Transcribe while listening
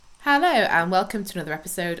Hello and welcome to another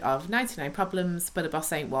episode of 99 Problems But a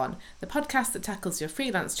Boss Ain't One, the podcast that tackles your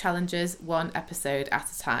freelance challenges one episode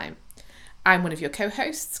at a time. I'm one of your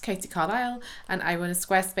co-hosts, Katie Carlisle, and I run a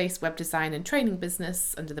Squarespace web design and training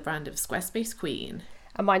business under the brand of Squarespace Queen.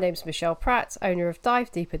 And my name's Michelle Pratt, owner of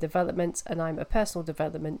Dive Deeper Development, and I'm a personal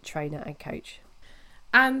development trainer and coach.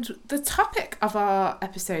 And the topic of our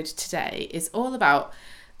episode today is all about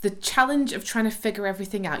the challenge of trying to figure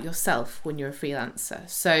everything out yourself when you're a freelancer.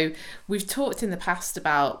 So we've talked in the past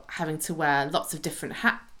about having to wear lots of different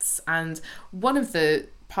hats, and one of the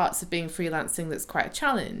parts of being freelancing that's quite a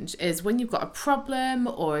challenge is when you've got a problem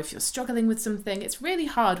or if you're struggling with something. It's really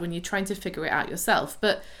hard when you're trying to figure it out yourself,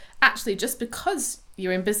 but actually just because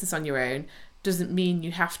you're in business on your own doesn't mean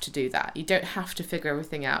you have to do that. You don't have to figure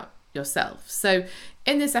everything out yourself. So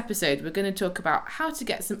in this episode, we're going to talk about how to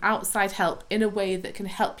get some outside help in a way that can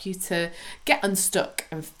help you to get unstuck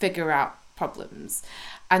and figure out problems.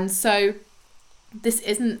 And so this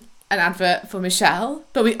isn't an advert for Michelle,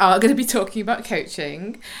 but we are going to be talking about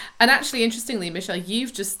coaching. And actually, interestingly, Michelle,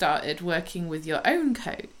 you've just started working with your own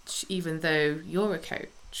coach, even though you're a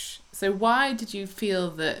coach. So why did you feel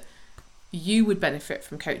that you would benefit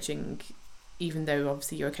from coaching, even though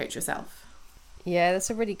obviously you're a coach yourself? Yeah, that's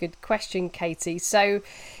a really good question, Katie. So,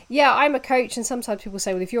 yeah, I'm a coach, and sometimes people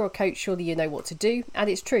say, well, if you're a coach, surely you know what to do. And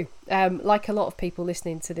it's true. Like a lot of people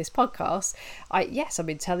listening to this podcast, I'm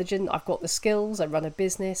intelligent. I've got the skills. I run a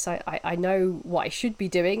business. I know what I should be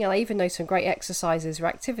doing. And I even know some great exercises or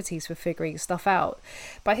activities for figuring stuff out.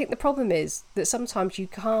 But I think the problem is that sometimes you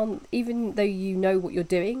can't, even though you know what you're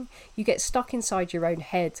doing, you get stuck inside your own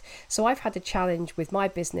head. So I've had a challenge with my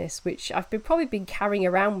business, which I've probably been carrying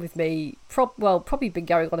around with me, probably been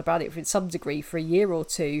going on about it in some degree for a year or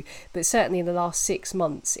two, but certainly in the last 6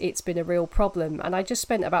 months it's been a real problem. And I just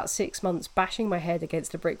spent about 6 months bashing my head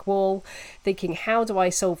against a brick wall, thinking, how do I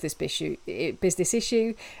solve this business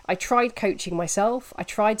issue? I tried coaching myself, I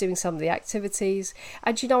tried doing some of the activities,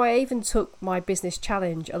 and I even took my business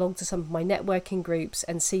challenge along to some of my networking groups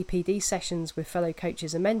and CPD sessions with fellow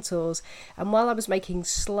coaches and mentors. And while I was making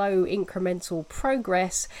slow incremental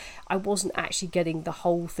progress, I wasn't actually getting the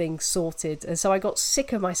whole thing sorted. And so I got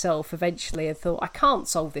sick of myself eventually and thought, I can't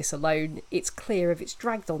solve this alone. It's clear if it's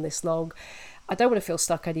dragged on this long, I don't want to feel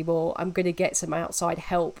stuck anymore. I'm going to get some outside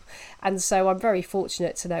help. And so I'm very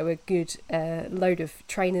fortunate to know a good load of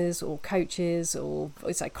trainers or coaches or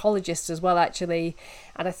psychologists as well, actually.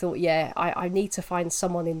 And I thought, I need to find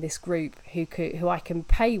someone in this group who I can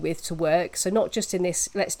pay with to work. So not just in this,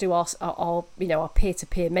 let's do our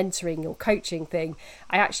peer-to-peer mentoring or coaching thing.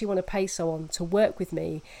 I actually want to pay someone to work with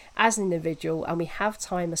me as an individual, and we have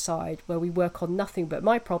time aside where we work on nothing but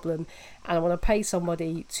my problem. And I want to pay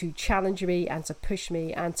somebody to challenge me and to push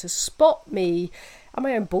me and to spot me and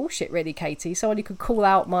my own bullshit, really, Katie. Someone who could call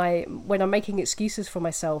out when I'm making excuses for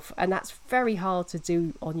myself, and that's very hard to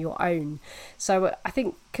do on your own. So I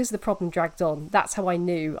think because the problem dragged on, that's how I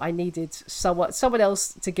knew I needed someone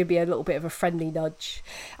else to give me a little bit of a friendly nudge.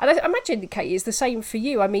 And I imagine, Katie, it's the same for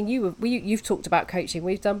you. I mean, you've talked about coaching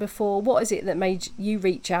we've done before. What is it that made you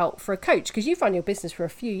reach out for a coach? Because you've run your business for a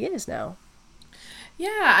few years now.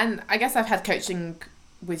 Yeah, and I guess I've had coaching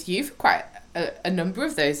with you for quite a number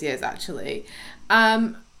of those years, actually.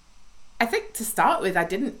 I think to start with,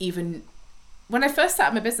 when I first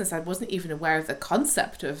started my business, I wasn't even aware of the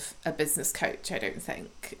concept of a business coach, I don't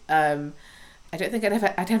think. I don't think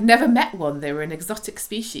I'd have never met one. They were an exotic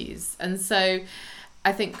species. And so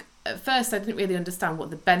I think at first I didn't really understand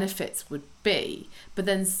what the benefits would be, but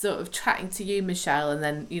then sort of chatting to you, Michelle, and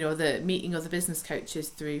then, the meeting other business coaches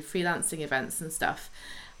through freelancing events and stuff,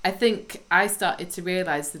 I think I started to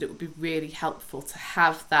realise that it would be really helpful to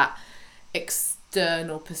have that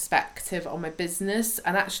external perspective on my business,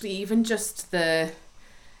 and actually even just the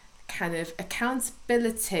kind of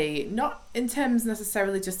accountability, not in terms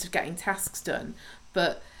necessarily just of getting tasks done,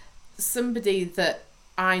 but somebody that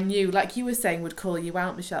I knew, like you were saying, would call you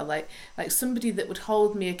out, Michelle, like somebody that would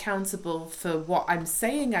hold me accountable for what I'm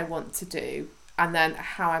saying I want to do and then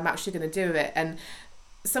how I'm actually going to do it. And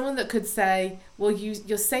someone that could say, well,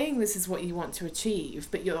 you're saying this is what you want to achieve,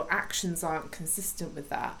 but your actions aren't consistent with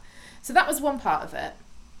that. So that was one part of it.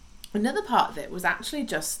 Another part of it was actually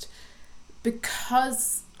just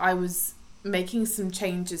because I was making some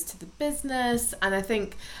changes to the business, and I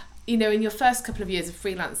think, in your first couple of years of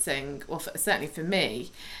freelancing, or certainly for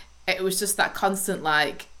me, it was just that constant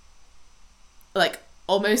like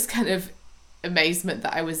almost kind of amazement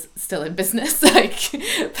that I was still in business. Like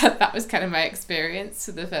that was kind of my experience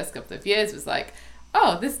for the first couple of years, was like,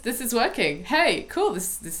 oh, this is working. Hey, cool,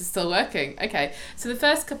 this is still working. Okay. So the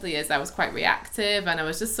first couple of years I was quite reactive, and I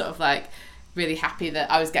was just sort of like really happy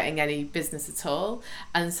that I was getting any business at all.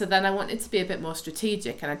 And so then I wanted to be a bit more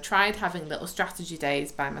strategic, and I tried having little strategy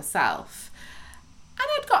days by myself. And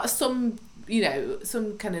I'd got some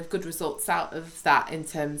kind of good results out of that in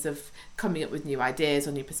terms of coming up with new ideas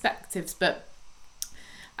or new perspectives. But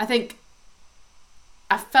I think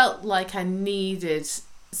I felt like I needed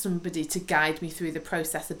somebody to guide me through the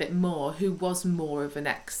process a bit more, who was more of an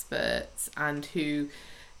expert and who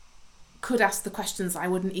could ask the questions I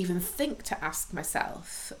wouldn't even think to ask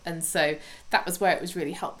myself. And so that was where it was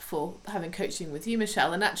really helpful having coaching with you,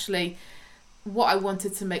 Michelle. And actually what I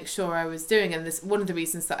wanted to make sure I was doing, and this one of the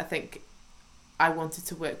reasons that I think I wanted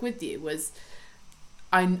to work with you, was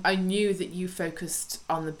I knew that you focused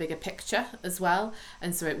on the bigger picture as well.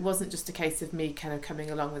 And so it wasn't just a case of me kind of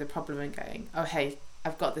coming along with a problem and going, oh, hey,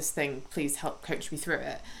 I've got this thing, please help coach me through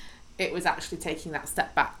it. It was actually taking that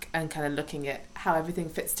step back and kind of looking at how everything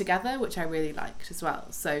fits together, which I really liked as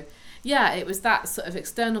well. So yeah, it was that sort of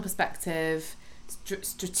external perspective,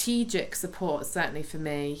 strategic support, certainly for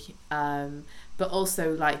me, but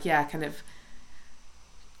also kind of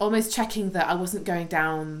almost checking that I wasn't going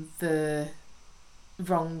down the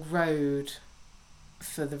wrong road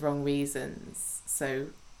for the wrong reasons. So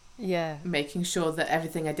yeah, making sure that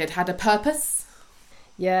everything I did had a purpose.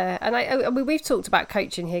 Yeah, and I mean, we've talked about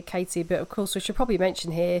coaching here, Katie, but of course we should probably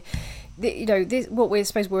mention here, what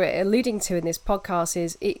we're alluding to in this podcast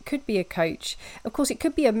is it could be a coach. Of course, it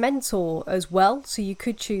could be a mentor as well. So you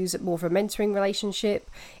could choose more of a mentoring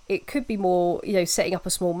relationship. It could be more, setting up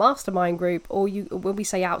a small mastermind group, or when we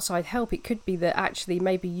say outside help, it could be that actually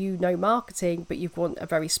maybe marketing, but you want a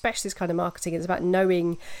very specialist kind of marketing. It's about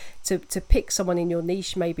knowing to pick someone in your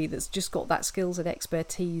niche maybe that's just got that skills and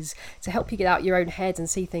expertise to help you get out your own head and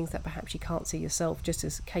see things that perhaps you can't see yourself, just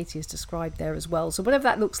as Katie has described there as well. So whatever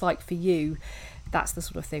that looks like for you, that's the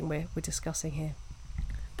sort of thing we're discussing here.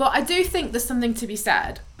 But I do think there's something to be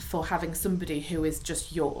said for having somebody who is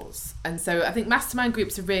just yours. And so I think mastermind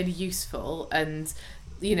groups are really useful, and,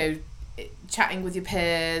 chatting with your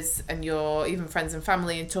peers and your even friends and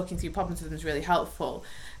family and talking through problems with them is really helpful.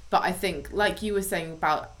 But I think, like you were saying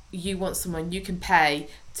about, you want someone you can pay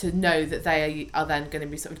to know that they are then going to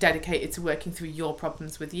be sort of dedicated to working through your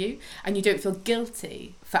problems with you, and you don't feel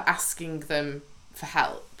guilty for asking them for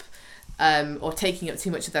help. Or taking up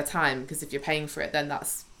too much of their time, because if you're paying for it, then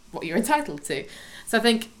that's what you're entitled to. So I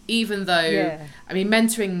think even though,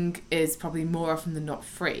 mentoring is probably more often than not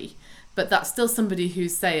free, but that's still somebody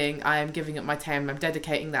who's saying, I am giving up my time, I'm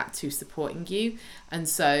dedicating that to supporting you. And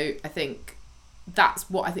so I think that's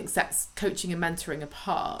what I think sets coaching and mentoring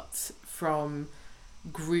apart from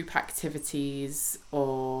group activities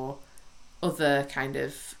or other kind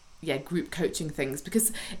of group coaching things,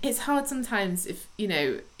 because it's hard sometimes if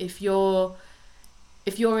you're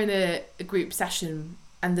in a group session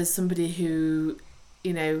and there's somebody who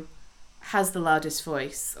has the loudest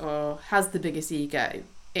voice or has the biggest ego.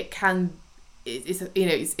 It's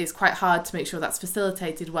quite hard to make sure that's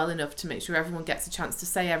facilitated well enough to make sure everyone gets a chance to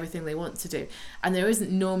say everything they want to do, and there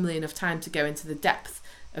isn't normally enough time to go into the depth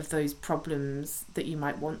of those problems that you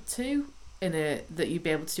might want to that you'd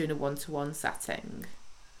be able to do in a one-to-one setting.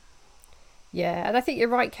 Yeah, and I think you're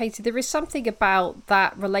right, Katie. There is something about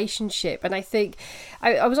that relationship. And I think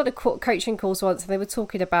I was on a coaching course once, and they were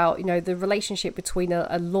talking about, the relationship between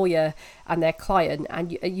a lawyer and their client.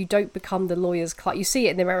 And you don't become the lawyer's client. You see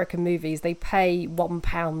it in the American movies. They pay £1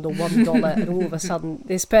 or $1 and all of a sudden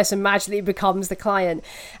this person magically becomes the client.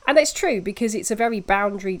 And it's true, because it's a very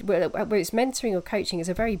boundaried, whether it's mentoring or coaching, it's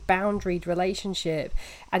a very boundaried relationship,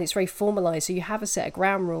 and it's very formalised. So you have a set of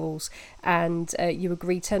ground rules and you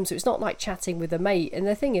agree terms. So it's not like chatting with a mate. And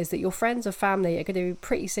the thing is that your friends or family are going to be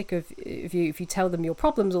pretty sick of you if you tell them your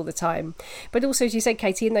problems all the time. But also, as you said,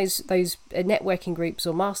 Katie, in those networking groups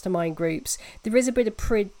or mastermind groups, there is a bit of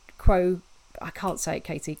quid pro. I can't say it,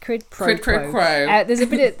 Katie. Quid pro quo. There's a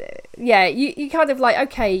bit of you kind of like,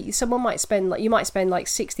 okay, someone might spend like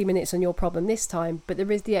 60 minutes on your problem this time, but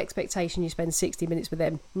there is the expectation you spend 60 minutes with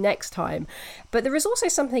them next time. But there is also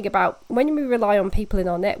something about when we rely on people in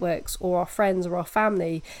our networks or our friends or our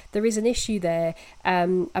family, there is an issue there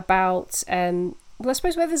about well, I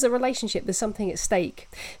suppose where there's a relationship, there's something at stake.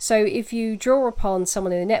 So if you draw upon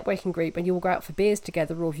someone in a networking group and you all go out for beers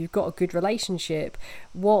together, or if you've got a good relationship,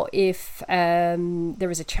 what if there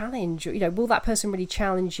is a challenge? Will that person really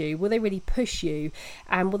challenge you? Will they really push you?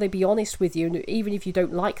 And will they be honest with you? And even if you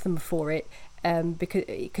don't like them for it,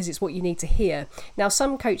 because it's what you need to hear. Now,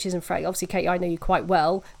 some coaches, and Frank, obviously, Kate, I know you quite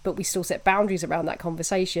well, but we still set boundaries around that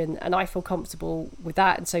conversation, and I feel comfortable with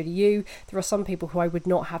that, and so do you. There are some people who I would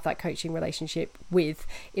not have that coaching relationship with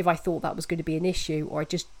if I thought that was going to be an issue, or I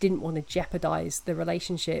just didn't want to jeopardize the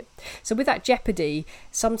relationship. So with that jeopardy,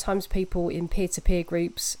 sometimes people in peer-to-peer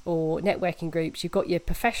groups or networking groups, you've got your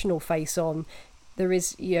professional face on. There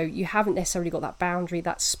is, you haven't necessarily got that boundary,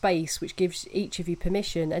 that space, which gives each of you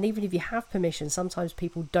permission. And even if you have permission, sometimes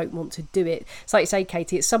people don't want to do it. It's like you say,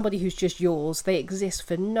 Katie, it's somebody who's just yours. They exist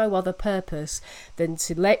for no other purpose than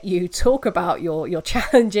to let you talk about your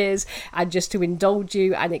challenges and just to indulge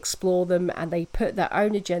you and explore them. And they put their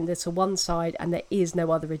own agenda to one side, and there is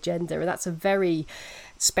no other agenda. And that's a very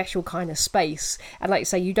special kind of space. And like you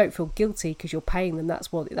say, you don't feel guilty because you're paying them.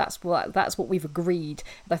 That's what we've agreed,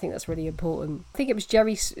 and I think that's really important. I think it was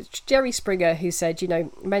Jerry Springer who said,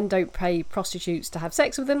 men don't pay prostitutes to have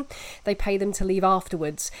sex with them, they pay them to leave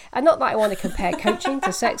afterwards. And not that I want to compare coaching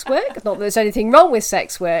to sex work, not that there's anything wrong with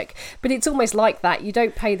sex work, but it's almost like that. You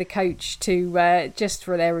don't pay the coach to just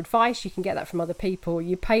for their advice. You can get that from other people.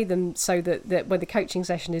 You pay them so that when the coaching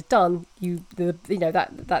session is done,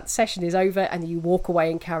 that session is over and you walk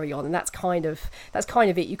away and carry on. And that's kind of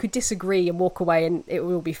it. You could disagree and walk away and it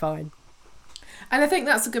will be fine. And I think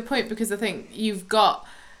that's a good point, because I think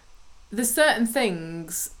there's certain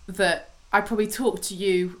things that I probably talk to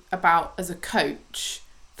you about as a coach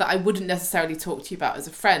that I wouldn't necessarily talk to you about as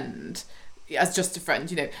a friend, as just a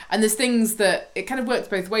friend, and there's things that it kind of works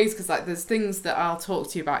both ways, because there's things that I'll talk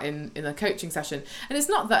to you about in a coaching session, and it's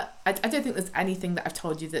not that I don't think there's anything that I've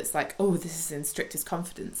told you that's like, oh, this is in strictest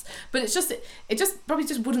confidence, but it's just it just probably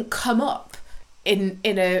just wouldn't come up in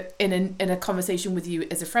a conversation with you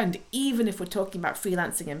as a friend, even if we're talking about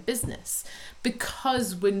freelancing and business,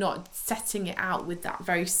 because we're not setting it out with that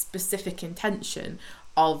very specific intention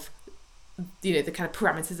of the kind of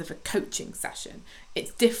parameters of a coaching session. It's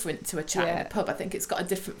different to a chat in a pub. I think it's got a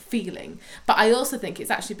different feeling, but I also think it's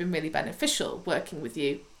actually been really beneficial working with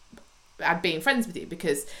you and being friends with you,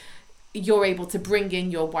 because you're able to bring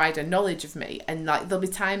in your wider knowledge of me, and there'll be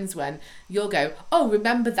times when you'll go, oh,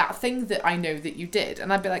 remember that thing that I know that you did,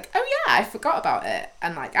 and I'd be like, oh yeah, I forgot about it,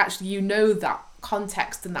 and actually that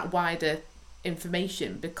context and that wider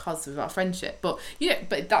information because of our friendship. But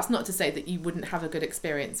that's not to say that you wouldn't have a good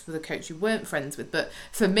experience with a coach you weren't friends with, but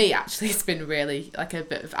for me actually it's been really a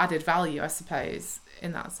bit of added value, I suppose,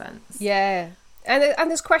 in that sense. And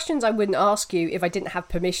there's questions I wouldn't ask you if I didn't have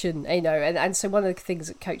permission, and so one of the things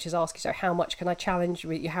that coaches ask is, how much can I challenge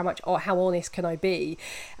with you, how much, or how honest can I be,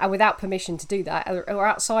 and without permission to do that, or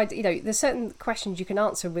outside, there's certain questions you can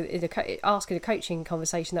answer ask in a coaching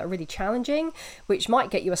conversation that are really challenging, which might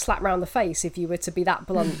get you a slap round the face if you were to be that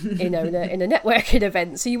blunt, in a networking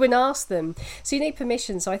event, so you wouldn't ask them. So you need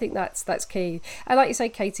permission. So I think that's key. And like you say,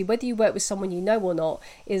 Katie, whether you work with someone you know or not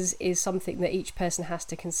is something that each person has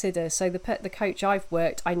to consider. So the coach I've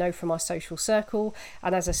worked, I know from our social circle,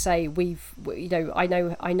 and as I say, I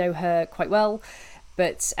know her quite well,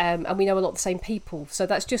 but and we know a lot of the same people, so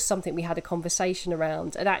that's just something we had a conversation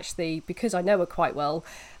around. And actually, because I know her quite well,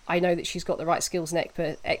 I know that she's got the right skills and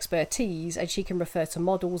expertise, and she can refer to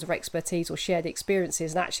models of expertise or shared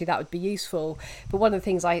experiences, and actually that would be useful. But one of the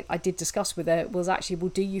things I did discuss with her was actually, well,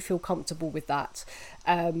 do you feel comfortable with that?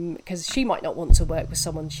 Because she might not want to work with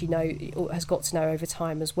someone she has got to know over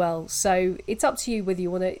time as well. So it's up to you whether you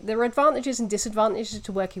want to. There are advantages and disadvantages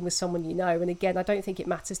to working with someone you know, and again, I don't think it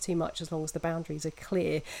matters too much as long as the boundaries are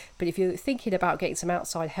clear. But if you're thinking about getting some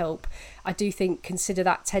outside help, I do think consider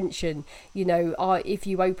that tension. If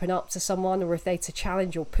you open up to someone, or if they to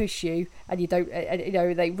challenge or push you, and you don't,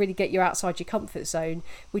 they really get you outside your comfort zone,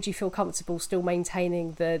 would you feel comfortable still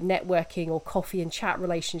maintaining the networking or coffee and chat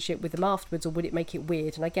relationship with them afterwards, or would it make it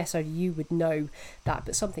weird? And I guess only you would know that,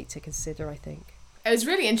 but something to consider, I think. It was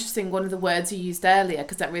really interesting, one of the words you used earlier,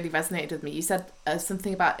 because that really resonated with me. You said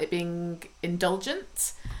something about it being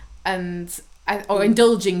indulgent, or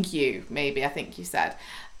indulging you, maybe, I think you said.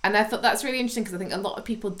 And I thought that's really interesting, because I think a lot of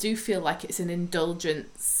people do feel like it's an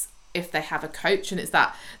indulgence if they have a coach, and it's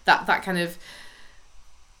that kind of,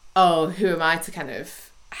 oh, who am I to kind of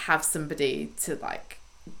have somebody to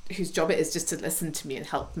whose job it is just to listen to me and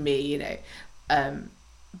help me, and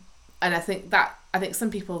I think some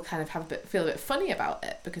people kind of feel a bit funny about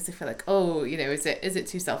it, because they feel like, oh, is it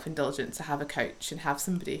too self-indulgent to have a coach and have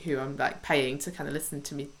somebody who I'm paying to kind of listen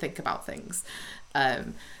to me think about things,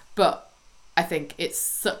 but I think it's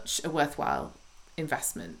such a worthwhile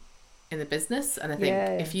investment in the business. And I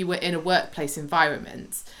think if you were in a workplace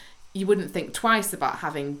environment, you wouldn't think twice about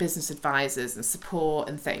having business advisors and support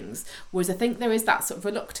and things. Whereas I think there is that sort of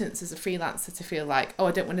reluctance as a freelancer to feel like, oh,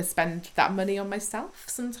 I don't want to spend that money on myself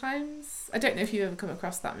sometimes. I don't know if you've ever come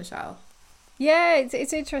across that, Michelle. Yeah,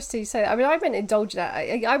 it's interesting you say that. I mean, I meant indulge that.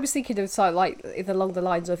 I was thinking of something like along the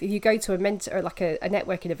lines of, if you go to a mentor or like a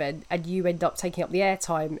networking event and you end up taking up the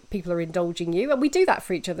airtime, people are indulging you, and we do that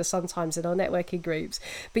for each other sometimes in our networking groups.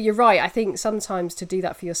 But you're right. I think sometimes to do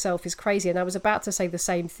that for yourself is crazy. And I was about to say the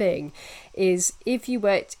same thing. Is if you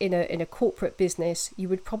worked in a corporate business, you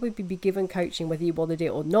would probably be given coaching whether you wanted it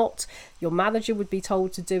or not. Your manager would be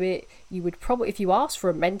told to do it. You would probably, if you asked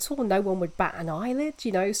for a mentor, no one would bat an eyelid.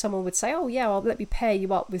 You know, someone would say, oh yeah, let me pair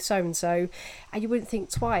you up with so-and-so, and you wouldn't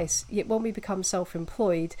think twice. Yet when we become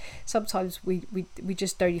self-employed, sometimes we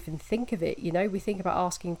just don't even think of it. You know, we think about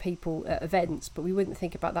asking people at events, but we wouldn't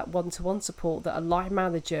think about that one-to-one support that a line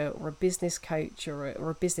manager or a business coach or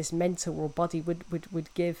a business mentor or body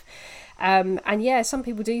would give. And yeah, some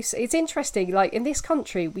people do. It's interesting, like in this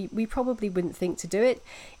country, we probably wouldn't think to do it.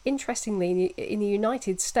 Interestingly, in the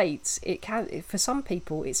United States, it can, for some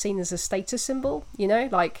people, it's seen as a status symbol, you know,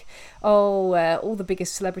 like, all the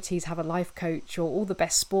biggest celebrities have a life coach, or all the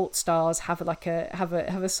best sports stars have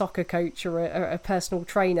a soccer coach or a personal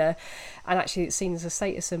trainer, and actually it's seen as a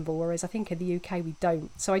status symbol, whereas I think in the UK we don't.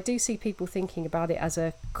 So I do see people thinking about it as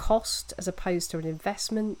a cost as opposed to an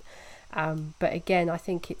investment. But again, I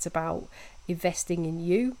think it's about investing in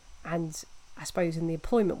you, and I suppose in the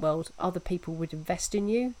employment world, other people would invest in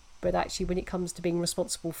you. But actually, when it comes to being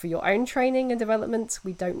responsible for your own training and development,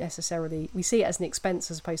 we see it as an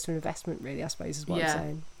expense as opposed to an investment, really, I suppose, is what I'm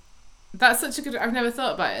saying. That's such a good, I've never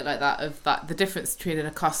thought about it like that, of that, the difference between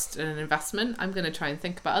a cost and an investment. I'm going to try and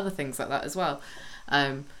think about other things like that as well.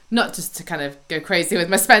 Not just to kind of go crazy with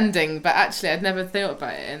my spending, but actually I'd never thought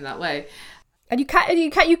about it in that way. And you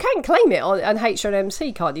can claim it on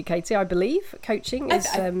HRMC, can't you, Katie? I believe coaching is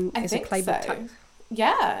a claimable tax.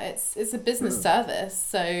 Yeah, it's a business service,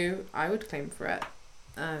 so I would claim for it.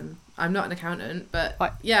 I'm not an accountant, but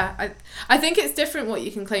yeah, I think it's different what you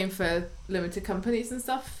can claim for limited companies and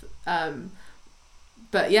stuff.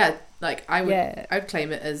 But yeah, like I'd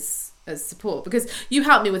claim it as support, because you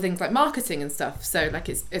help me with things like marketing and stuff. So like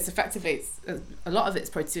it's effectively a lot of it's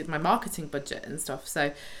probably to do with my marketing budget and stuff.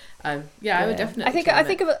 So I would definitely.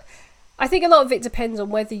 I think a lot of it depends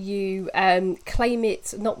on whether you claim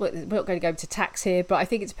it. We're not going to go into tax here, but I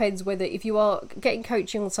think it depends whether, if you are getting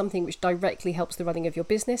coaching on something which directly helps the running of your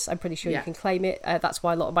business, I'm pretty sure you can claim it. That's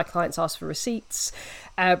why a lot of my clients ask for receipts,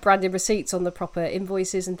 branded receipts on the proper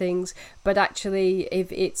invoices and things. But actually,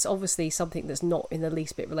 if it's obviously something that's not in the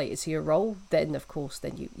least bit related to your role, then of course,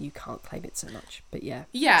 then you can't claim it so much. But yeah.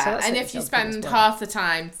 Yeah, and if you spend half the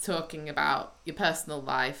time talking about your personal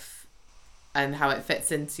life and how it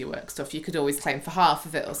fits into your work stuff, you could always claim for half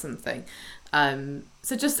of it or something. So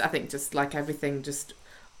I think just like everything, just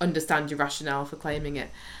understand your rationale for claiming it.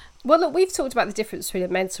 Well, look, we've talked about the difference between a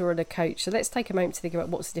mentor and a coach, so let's take a moment to think about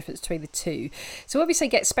what's the difference between the two. So when we say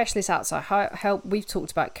get specialists outside help, we've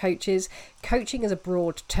talked about coaches. Coaching is a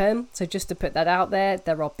broad term, so just to put that out there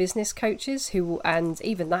are business coaches and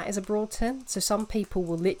even that is a broad term. So some people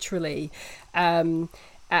will literally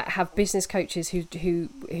have business coaches who do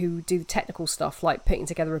the technical stuff, like putting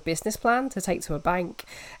together a business plan to take to a bank.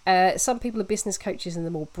 Some people are business coaches in the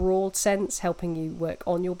more broad sense, helping you work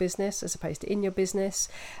on your business as opposed to in your business.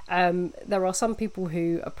 There are some people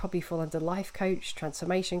who are probably fall under life coach,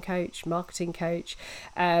 transformation coach, marketing coach.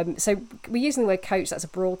 So we're using the word coach, that's a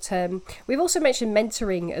broad term. We've also mentioned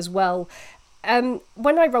mentoring as well.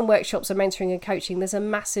 When I run workshops on mentoring and coaching, it's a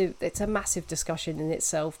massive discussion in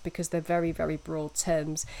itself, because they're very, very broad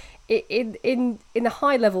terms. In the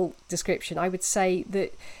high level description, I would say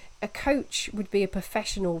that a coach would be a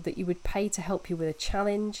professional that you would pay to help you with a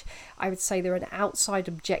challenge. I would say they're an outside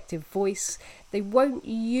objective voice. They won't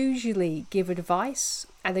usually give advice,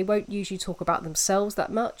 and they won't usually talk about themselves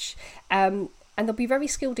that much. And they'll be very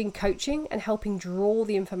skilled in coaching and helping draw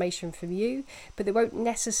the information from you, but they won't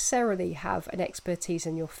necessarily have an expertise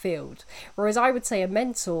in your field. Whereas I would say a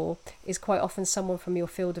mentor is quite often someone from your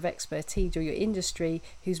field of expertise or your industry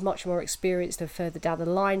who's much more experienced and further down the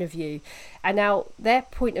line of you. And now their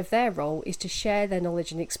point of their role is to share their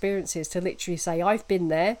knowledge and experiences, to literally say, I've been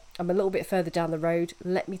there, I'm a little bit further down the road,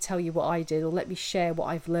 let me tell you what I did, or let me share what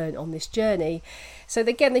I've learned on this journey. So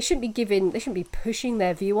again, they shouldn't be pushing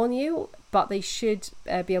their view on you, but they should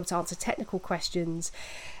be able to answer technical questions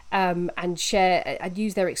and share and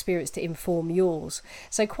use their experience to inform yours.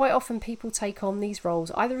 So quite often people take on these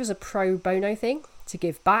roles either as a pro bono thing to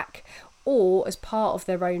give back, or as part of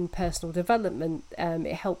their own personal development.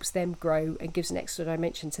 It helps them grow and gives an extra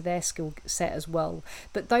dimension to their skill set as well.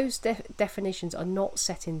 But those definitions are not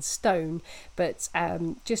set in stone, but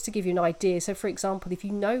just to give you an idea, so for example, if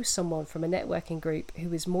you know someone from a networking group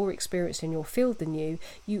who is more experienced in your field than you,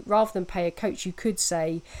 rather than pay a coach, you could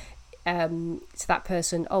say to that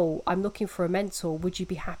person, oh, I'm looking for a mentor, would you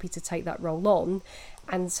be happy to take that role on?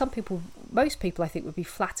 And most people I think would be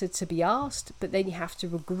flattered to be asked, but then you have to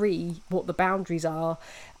agree what the boundaries are,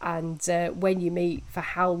 and when you meet, for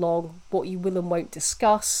how long, what you will and won't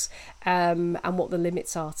discuss, and what the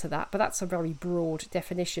limits are to that. But that's a very broad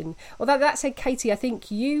definition. Although that said, Katie, I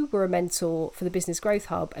think you were a mentor for the Business Growth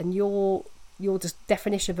Hub, and your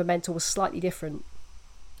definition of a mentor was slightly different.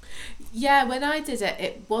 Yeah, when I did it,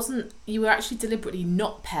 it wasn't, you were actually deliberately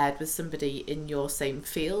not paired with somebody in your same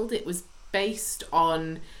field. It was based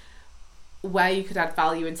on where you could add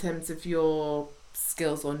value in terms of your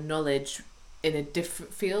skills or knowledge in a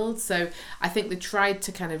different field. So I think they tried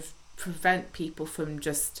to kind of prevent people from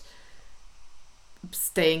just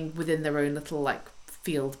staying within their own little like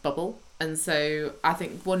field bubble. And so I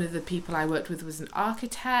think one of the people I worked with was an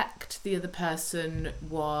architect. The other person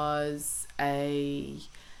was they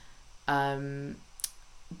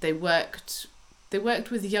worked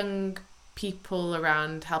with young people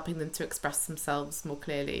around helping them to express themselves more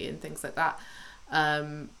clearly and things like that.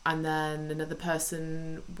 And then another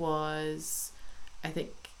person was, I think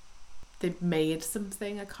they made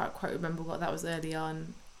something, I can't quite remember what that was early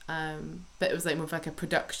on, but it was like more of like a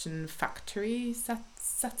production factory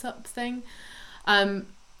setup thing. And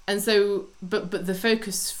so but the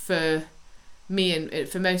focus for me and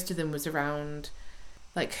for most of them was around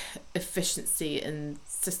like efficiency and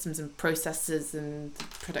systems and processes and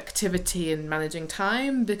productivity and managing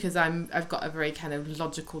time, because I've got a very kind of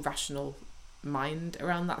logical, rational mind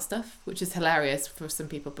around that stuff, which is hilarious for some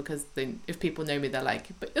people, because if people know me, they're like,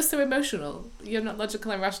 but you're so emotional, you're not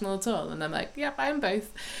logical and rational at all. And I'm like, yep, I am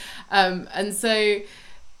both. And so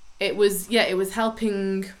it was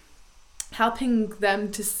helping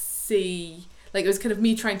them to see, like, it was kind of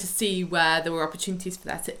me trying to see where there were opportunities for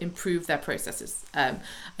that to improve their processes, and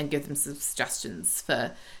give them some suggestions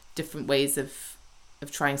for different ways of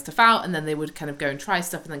trying stuff out. And then they would kind of go and try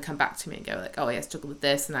stuff and then come back to me and go like, oh, I struggle with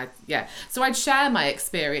this. And so I'd share my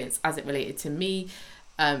experience as it related to me,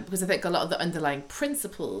 because I think a lot of the underlying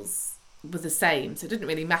principles were the same. So it didn't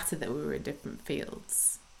really matter that we were in different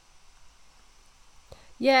fields.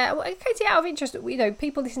 Yeah, well, Katie, out of interest,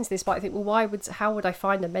 people listen to this might think, well, how would I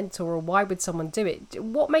find a mentor, or why would someone do it?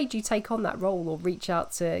 What made you take on that role or reach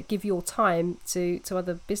out to give your time to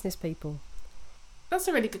other business people? That's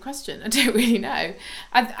a really good question. I don't really know.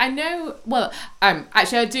 I know, well,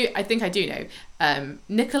 actually I think I do know.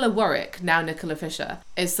 Nicola Warwick, now Nicola Fisher,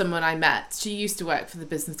 is someone I met. She used to work for the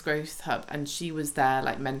Business Growth Hub, and she was their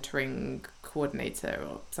like mentoring coordinator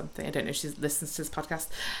or something. I don't know if she listens to this podcast.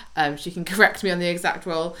 She can correct me on the exact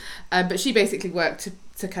role. But she basically worked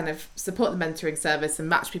to kind of support the mentoring service and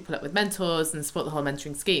match people up with mentors and support the whole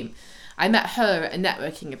mentoring scheme. I met her at a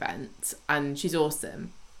networking event, and she's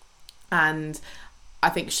awesome. And I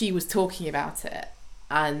think she was talking about it,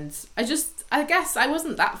 and I guess I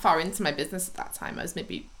wasn't that far into my business at that time. I was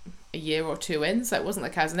maybe a year or two in, so it wasn't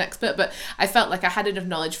like I was an expert, but I felt like I had enough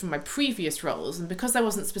knowledge from my previous roles, and because I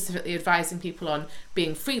wasn't specifically advising people on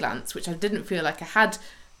being freelance, which I didn't feel like I had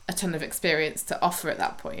a ton of experience to offer at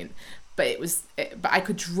that point, but I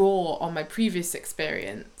could draw on my previous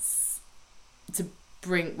experience to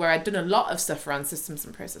bring, where I'd done a lot of stuff around systems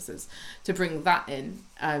and processes, to bring that in.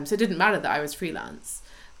 So it didn't matter that I was freelance.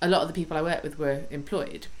 A lot of the people I worked with were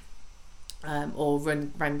employed, or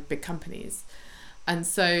ran big companies. And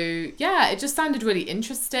so, yeah, it just sounded really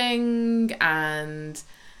interesting and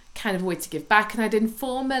kind of a way to give back. And I'd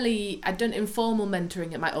done informal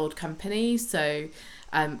mentoring at my old company. So,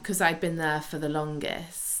 because I'd been there for the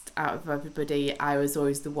longest out of everybody, I was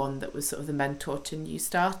always the one that was sort of the mentor to new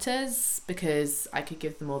starters, because I could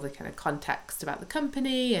give them all the kind of context about the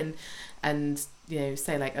company and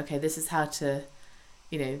say like, okay, this is how to,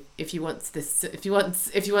 if you want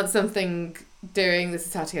something doing, this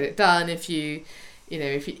is how to get it done. If you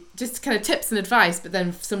just kind of tips and advice, but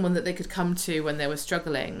then someone that they could come to when they were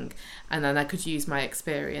struggling, and then I could use my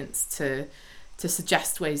experience to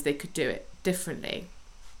suggest ways they could do it differently.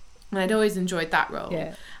 And I'd always enjoyed that role.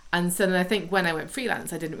 Yeah. And so then I think when I went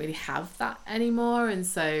freelance, I didn't really have that anymore. And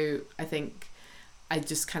so I think I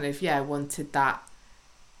just kind of, wanted that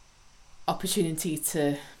opportunity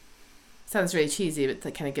to, sounds really cheesy, but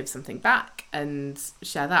to kind of give something back and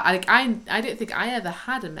share that. I don't think I ever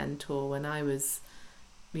had a mentor when I was,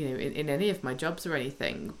 in any of my jobs or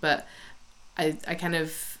anything, but I kind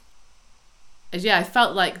of yeah, I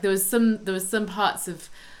felt like there was some parts of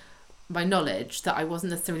my knowledge that I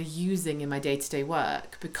wasn't necessarily using in my day-to-day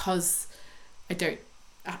work, because I don't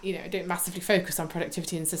massively focus on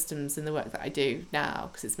productivity and systems in the work that I do now,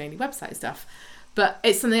 because it's mainly website stuff. But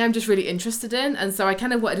it's something I'm just really interested in, and so I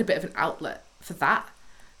kind of wanted a bit of an outlet for that.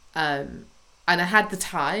 And I had the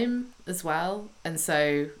time as well, and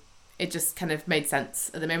so it just kind of made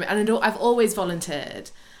sense at the moment. And I've always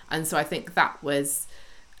volunteered, and so I think that was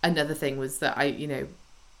another thing, was that I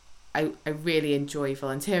really enjoy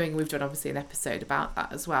volunteering. We've done obviously an episode about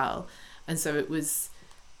that as well, and so it was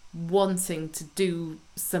wanting to do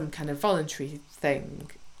some kind of voluntary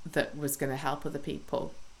thing that was going to help other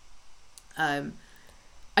people.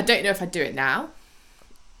 I don't know if I'd do it now,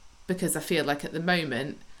 because I feel like at the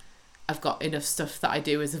moment I've got enough stuff that I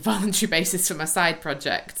do as a voluntary basis for my side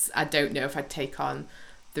projects. I don't know if I'd take on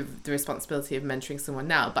the responsibility of mentoring someone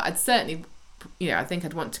now, but I'd certainly, I think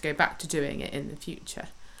I'd want to go back to doing it in the future.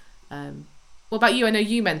 What about you? I know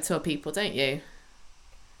you mentor people, don't you?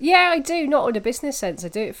 Yeah, I do. Not in a business sense. I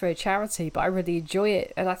do it for a charity, but I really enjoy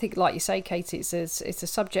it. And I think, like you say, Katie, it's a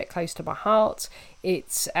subject close to my heart.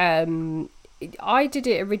 I did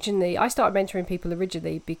it originally. I started mentoring people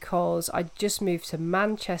originally because I just moved to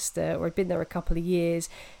Manchester, or I'd been there a couple of years.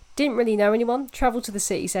 Didn't really know anyone. Travelled to the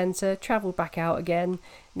city centre, travelled back out again.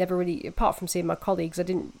 Never really, apart from seeing my colleagues, I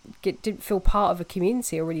didn't feel part of a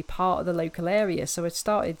community or really part of the local area. So I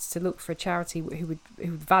started to look for a charity who would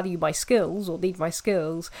value my skills or need my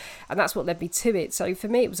skills, and that's what led me to it. So for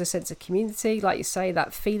me, it was a sense of community, like you say,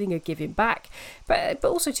 that feeling of giving back, but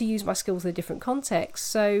also to use my skills in a different context.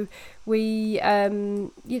 So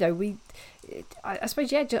I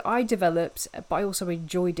suppose, yeah, I developed, but I also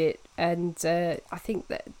enjoyed it. And I think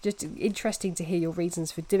that just interesting to hear your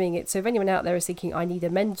reasons for doing it. So if anyone out there is thinking, I need a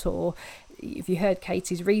mentor, if you heard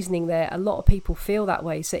Katie's reasoning there, a lot of people feel that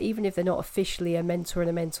way. So even if they're not officially a mentor in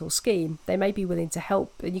a mentor scheme, they may be willing to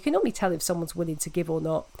help. And you can normally tell if someone's willing to give or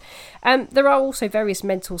not. There are also various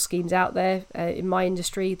mentor schemes out there. In my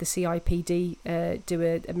industry, the CIPD do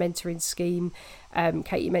a mentoring scheme.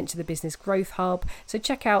 Katie mentioned the Business Growth Hub. So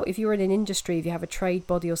check out, if you're in an industry, if you have a trade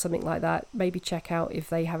body or something like that, maybe check out if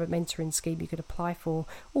they have a mentoring scheme you could apply for,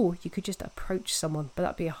 or you could just approach someone, but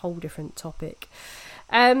that'd be a whole different topic.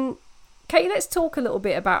 Katie, let's talk a little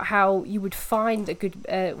bit about how you would find a good,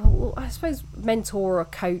 I suppose, mentor or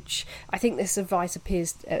coach. I think this advice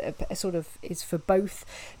appears sort of is for both,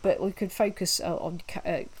 but we could focus on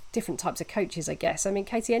different types of coaches, I guess. I mean,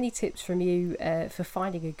 Katie, any tips from you for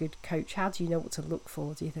finding a good coach? How do you know what to look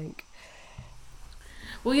for, do you think?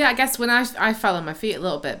 Well, yeah, I guess when I fell on my feet a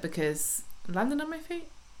little bit, because landed on my feet,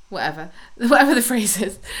 whatever the phrase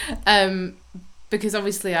is, because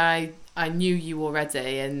obviously I knew you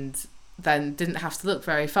already, and then didn't have to look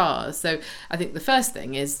very far. So I think the first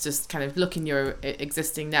thing is just kind of look in your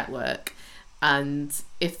existing network, and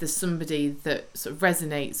if there's somebody that sort of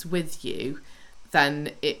resonates with you,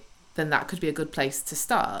 then that could be a good place to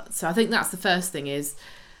start. So I think that's the first thing, is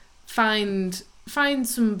find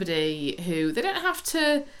somebody who they don't have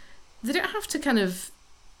to kind of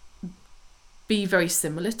be very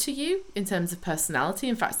similar to you in terms of personality.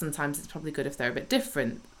 In fact, sometimes it's probably good if they're a bit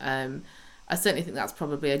different. I certainly think that's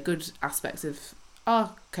probably a good aspect of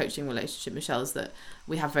our coaching relationship, Michelle, is that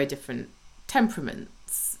we have very different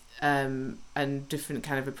temperaments and different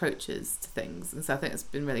kind of approaches to things. And so I think it's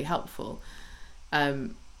been really helpful.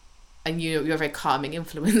 And you're a very calming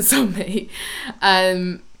influence on me.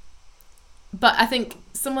 But I think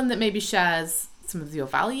someone that maybe shares some of your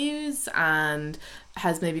values and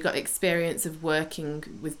has maybe got experience of working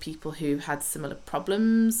with people who had similar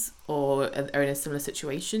problems or are in a similar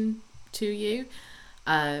situation to you.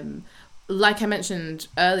 Like I mentioned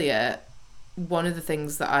earlier, one of the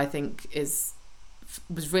things that I think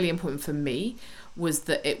was really important for me was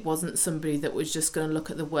that it wasn't somebody that was just going to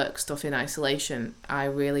look at the work stuff in isolation. I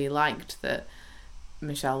really liked that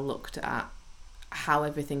Michelle looked at how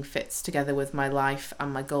everything fits together with my life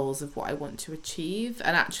and my goals of what I want to achieve.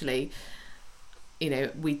 And actually,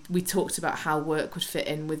 we talked about how work would fit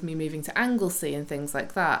in with me moving to Anglesey and things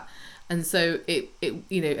like that. And so it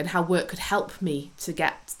and how work could help me to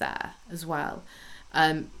get there as well.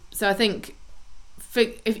 So I think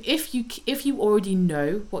if you already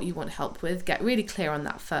know what you want help with, get really clear on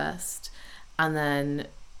that first, and then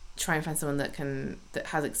try and find someone that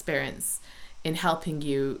has experience in helping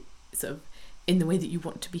you sort of in the way that you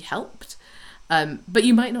want to be helped. But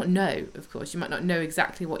you might not know, of course, you might not know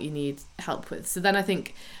exactly what you need help with. So then I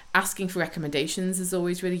think asking for recommendations is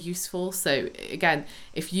always really useful. So again,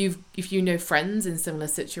 if you know friends in similar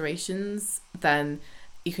situations, then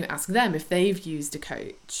you can ask them if they've used a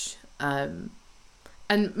coach. And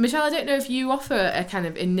And Michelle, I don't know if you offer a kind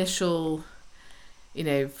of initial,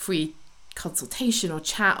 free consultation or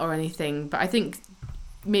chat or anything, but I think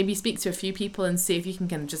maybe speak to a few people and see if you can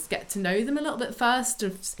kind of just get to know them a little bit first.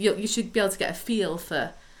 You should be able to get a feel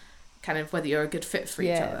for kind of whether you're a good fit for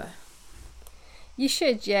each other. You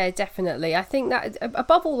should, yeah, definitely. I think that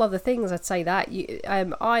above all other things, I'd say that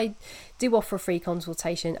I do offer a free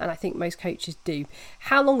consultation, and I think most coaches do.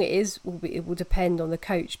 How long it is, it will depend on the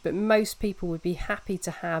coach, but most people would be happy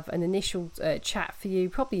to have an initial chat for you,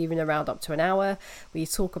 probably even around up to an hour, where you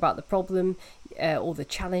talk about the problem or the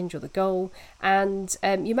challenge or the goal, and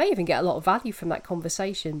you may even get a lot of value from that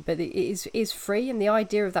conversation, but it is free, and the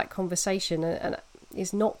idea of that conversation and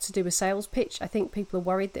is not to do a sales pitch. I think people are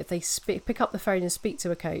worried that if they pick up the phone and speak to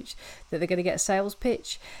a coach that they're going to get a sales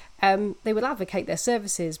pitch. They will advocate their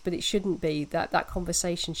services, but it shouldn't be. That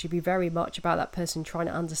conversation should be very much about that person trying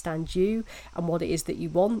to understand you and what it is that you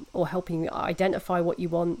want, or helping identify what you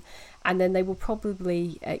want, and then they will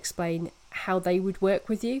probably explain how they would work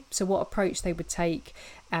with you, so what approach they would take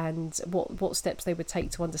and what steps they would take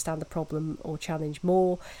to understand the problem or challenge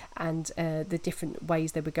more, and the different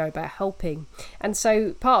ways they would go about helping. And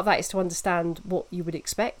so part of that is to understand what you would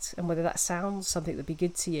expect and whether that sounds something that would be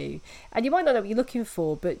good to you. And you might not know what you're looking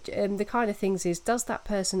for, but the kind of things is, does that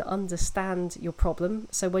person understand your problem?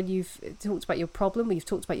 So when you've talked about your problem, when you've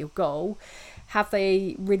talked about your goal, have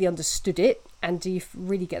they really understood it? And do you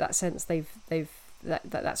really get that sense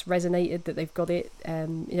that's resonated, that they've got it,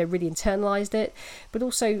 really internalized it? But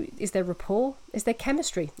also, is there rapport? Is there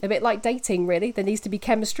chemistry? A bit like dating, really. There needs to be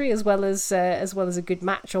chemistry as well as a good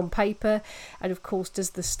match on paper. And of course,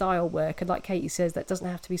 does the style work? And like Katie says, that doesn't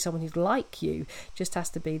have to be someone who's like you. Just has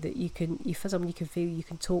to be that you for someone you can feel you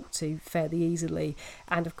can talk to fairly easily.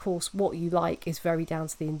 And of course, what you like is very down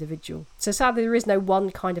to the individual. So sadly, there is no one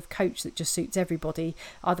kind of coach that just suits everybody.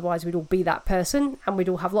 Otherwise, we'd all be that person, and we'd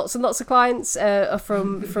all have lots and lots of clients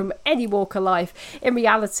from any walk of life. In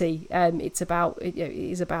reality, it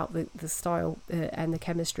is about the style and the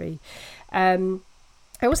chemistry.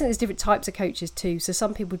 I also think there's different types of coaches too. So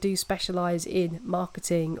some people do specialise in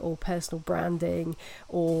marketing or personal branding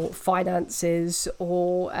or finances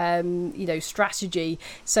or strategy.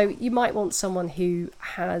 So you might want someone who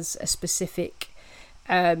has a specific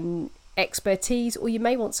expertise, or you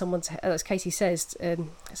may want someone to, as Katie says,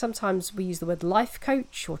 sometimes we use the word life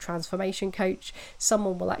coach or transformation coach.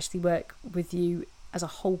 Someone will actually work with you as a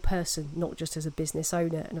whole person, not just as a business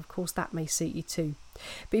owner, and of course that may suit you too.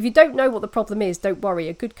 But if you don't know what the problem is, don't worry,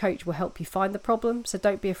 a good coach will help you find the problem. So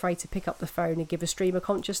don't be afraid to pick up the phone and give a stream of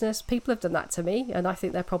consciousness. People have done that to me, and I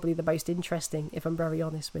think they're probably the most interesting, if I'm very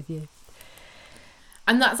honest with you.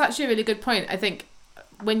 And that's actually a really good point. I think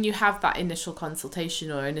when you have that initial consultation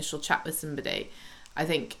or initial chat with somebody, I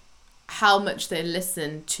think how much they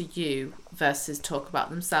listen to you versus talk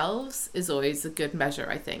about themselves is always a good measure,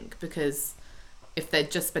 I think, because if they're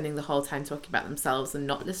just spending the whole time talking about themselves and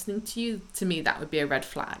not listening to you, to me, that would be a red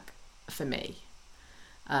flag for me.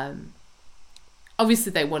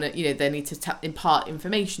 Obviously, they want to, they need to impart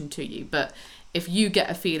information to you, but if you get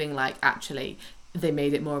a feeling like actually they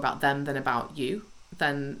made it more about them than about you,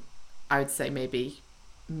 then I would say maybe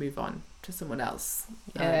move on to someone else.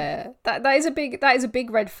 Yeah, that is a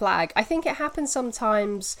big red flag. I think it happens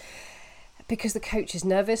sometimes because the coach is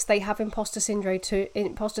nervous. They have imposter syndrome too.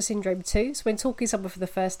 So when talking to someone for the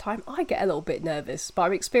first time, I get a little bit nervous, but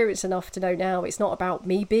I'm experienced enough to know now it's not about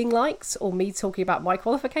me being liked or me talking about my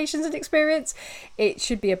qualifications and experience. It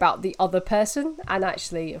should be about the other person, and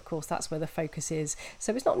actually, of course, that's where the focus is.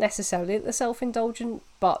 So it's not necessarily the self-indulgent,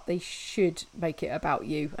 but they should make it about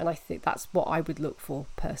you, and I think that's what I would look for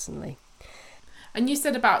personally. And you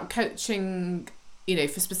said about coaching,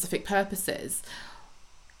 for specific purposes.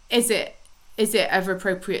 Is it ever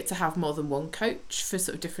appropriate to have more than one coach for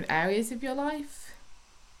sort of different areas of your life?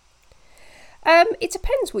 It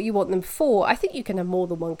depends what you want them for. I think you can have more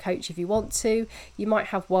than one coach if you want to. You might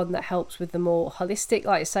have one that helps with the more holistic,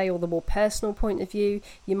 like I say, or the more personal point of view.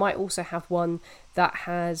 You might also have one that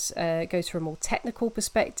goes from a more technical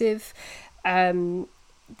perspective.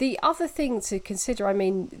 The other thing to consider,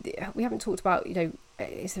 we haven't talked about,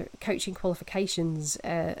 is there coaching qualifications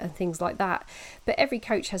and things like that, but every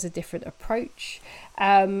coach has a different approach,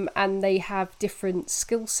 and they have different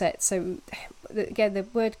skill sets. So again, the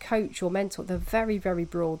word coach or mentor, they're very, very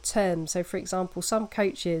broad terms. So for example, some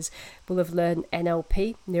coaches will have learned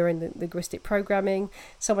NLP, neuro-linguistic programming.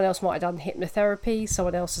 Someone else might have done hypnotherapy.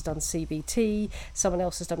 Someone else has done CBT. Someone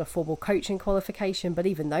else has done a formal coaching qualification, but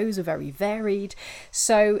even those are very varied.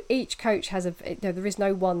 So each coach has there is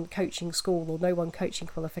no one coaching school or no one coaching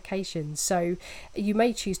qualification. So you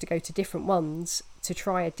may choose to go to different ones, to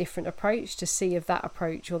try a different approach to see if that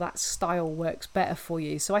approach or that style works better for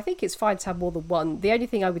you. So I think it's fine to have more than one. The only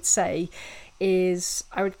thing I would say is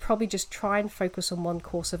I would probably just try and focus on one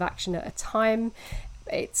course of action at a time.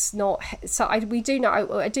 It's not so I do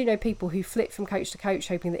know people who flip from coach to coach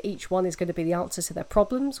hoping that each one is going to be the answer to their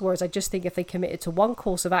problems, whereas I just think if they committed to one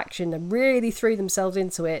course of action and really threw themselves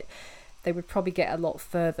into it, they would probably get a lot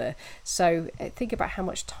further. So think about how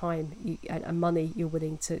much time and money you're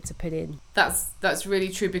willing to put in. That's really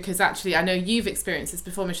true, because actually I know you've experienced this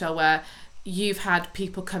before, Michelle, where you've had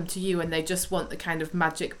people come to you and they just want the kind of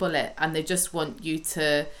magic bullet and they just want you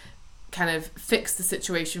to kind of fix the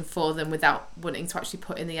situation for them without wanting to actually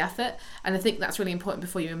put in the effort. And I think that's really important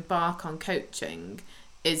before you embark on coaching,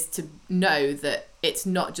 is to know that it's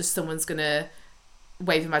not just someone's going to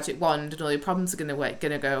wave a magic wand and all your problems are going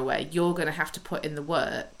to go away. You're going to have to put in the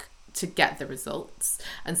work to get the results.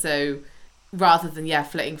 And so rather than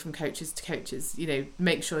flitting from coaches to coaches,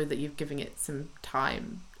 make sure that you're giving it some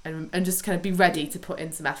time and just kind of be ready to put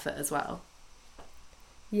in some effort as well.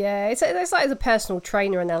 Yeah, it's like the personal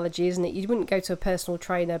trainer analogy, isn't it? You wouldn't go to a personal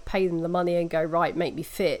trainer, pay them the money and go, right, make me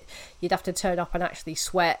fit. You'd have to turn up and actually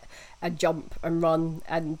sweat and jump and run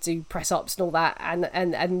and do press-ups and all that,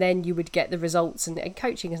 and then you would get the results. And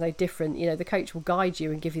coaching is no different. The coach will guide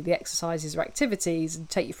you and give you the exercises or activities and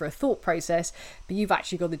take you through a thought process, but you've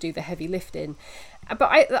actually got to do the heavy lifting. But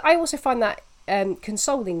I also find that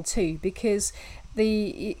consoling too, because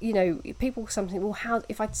people something, well, how,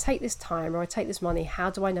 if I take this time or I take this money, how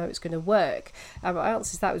do I know it's going to work? My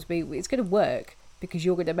answer to that would be, it's going to work because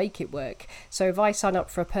you're going to make it work. So if I sign up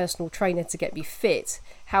for a personal trainer to get me fit,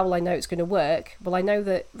 how will I know it's going to work? Well, I know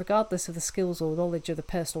that regardless of the skills or knowledge of the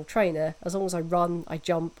personal trainer, as long as I run, I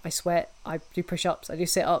jump, I sweat, I do push-ups, I do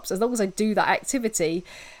sit-ups, as long as I do that activity,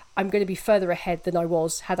 I'm going to be further ahead than I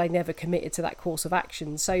was had I never committed to that course of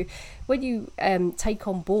action. So when you take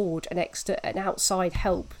on board an outside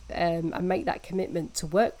help and make that commitment to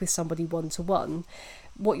work with somebody one-to-one,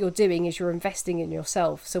 what you're doing is you're investing in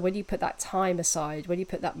yourself. So when you put that time aside, when you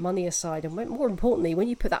put that money aside, and more importantly, when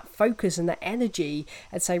you put that focus and that energy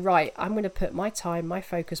and say, right, I'm going to put my time, my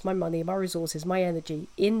focus, my money, my resources, my energy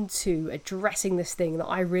into addressing this thing that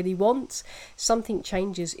I really want, something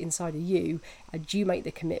changes inside of you and you make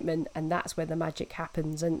the commitment, and that's where the magic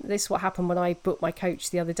happens. And this is what happened when I booked my coach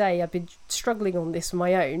the other day. I've been struggling on this on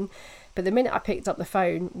my own, but the minute I picked up the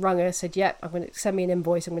phone, rung her, said, yep, I'm going to send me an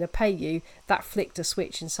invoice, I'm going to pay you, that flicked a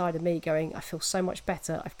switch inside of me going, I feel so much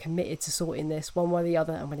better, I've committed to sorting this one way or the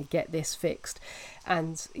other, I'm going to get this fixed.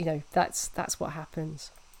 And that's what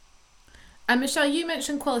happens. And Michelle, you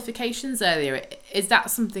mentioned qualifications earlier. Is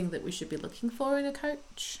that something that we should be looking for in a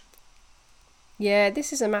coach? Yeah,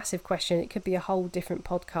 this is a massive question. It could be a whole different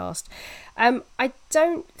podcast.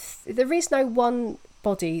 There is no one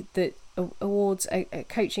body that awards a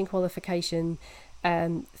coaching qualification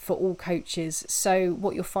for all coaches. So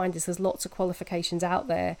what you'll find is there's lots of qualifications out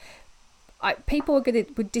there. People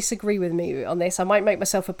would disagree with me on this. I might make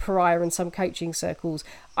myself a pariah in some coaching circles.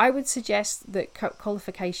 I would suggest that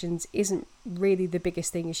qualifications isn't really the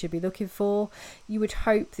biggest thing you should be looking for. You would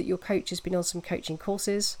hope that your coach has been on some coaching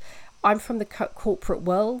courses. I'm from the corporate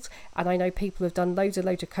world, and I know people have done loads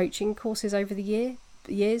of coaching courses over the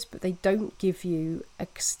years, but they don't give you a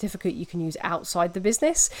certificate you can use outside the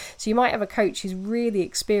business. So you might have a coach who's really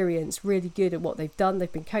experienced, really good at what they've done.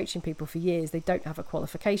 They've been coaching people for years. They don't have a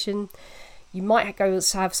qualification. You might go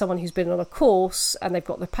to have someone who's been on a course and they've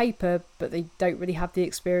got the paper, but they don't really have the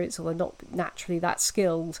experience, or they're not naturally that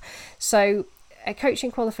skilled. So a coaching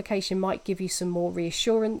qualification might give you some more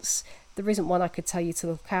reassurance. There isn't one I could tell you to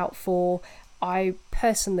look out for. I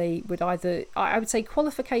personally would I would say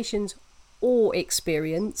qualifications or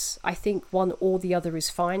experience. I think one or the other is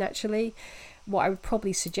fine, actually. What I would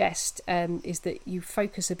probably suggest is that you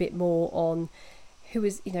focus a bit more on who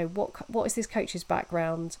is, what is this coach's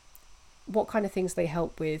background, what kind of things they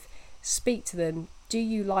help with, speak to them. Do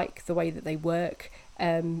you like the way that they work?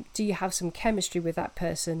 Do you have some chemistry with that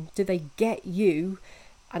person? Do they get you?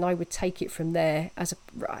 And I would take it from there.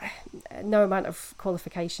 No amount of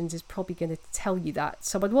qualifications is probably going to tell you that.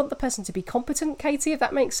 So I'd want the person to be competent, Katie, if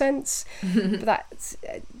that makes sense. But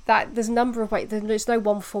that there's a number of ways. There's no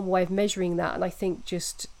one formal way of measuring that. And I think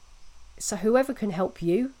so whoever can help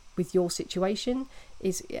you with your situation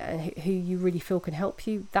is who you really feel can help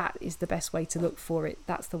you. That is the best way to look for it.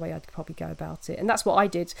 That's the way I'd probably go about it. And that's what I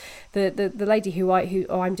did. The lady who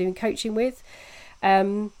I'm doing coaching with,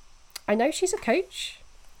 I know she's a coach.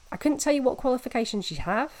 I couldn't tell you what qualifications she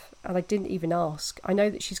have, and I didn't even ask. I know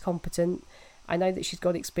that she's competent. I know that she's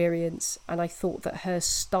got experience, and I thought that her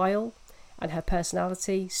style and her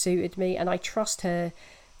personality suited me, and I trust her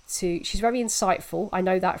she's very insightful. I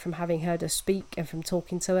know that from having heard her speak and from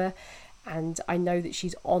talking to her, and I know that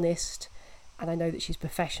she's honest, and I know that she's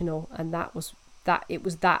professional, and it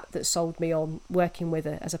was that sold me on working with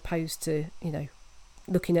her, as opposed to, you know,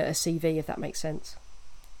 looking at her CV, if that makes sense.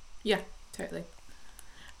 Yeah, totally.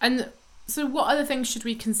 And so what other things should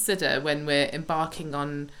we consider when we're embarking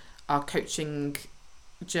on our coaching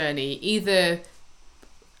journey, either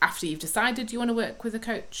after you've decided you want to work with a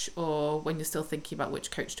coach or when you're still thinking about which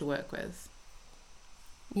coach to work with?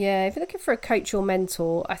 Yeah, if you're looking for a coach or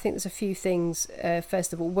mentor, I think there's a few things.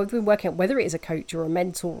 First of all, we've been working out whether it is a coach or a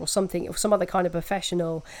mentor or something, or some other kind of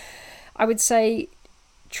professional. I would say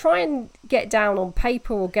try and get down on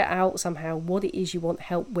paper or get out somehow what it is you want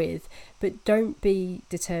help with, but don't be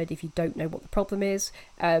deterred if you don't know what the problem is.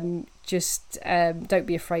 Just don't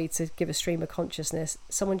be afraid to give a stream of consciousness.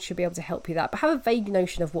 Someone should be able to help you that, but have a vague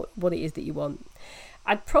notion of what it is that you want.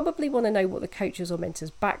 I'd probably want to know what the coach's or mentor's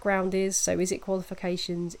background is. So is it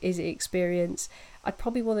qualifications? Is it experience? I'd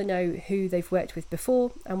probably want to know who they've worked with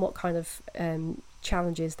before and what kind of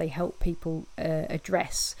challenges they help people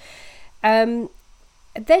address. Then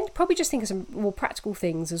probably just think of some more practical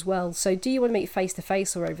things as well. So do you want to meet face to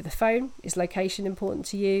face or over the phone? Is location important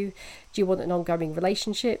to you? Do you want an ongoing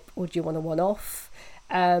relationship, or do you want a one-off?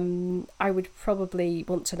 I would probably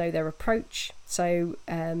want to know their approach, so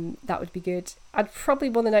that would be good. I'd probably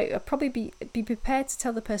want to know, I'd probably be prepared to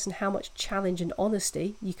tell the person how much challenge and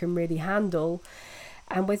honesty you can really handle,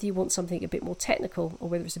 and whether you want something a bit more technical or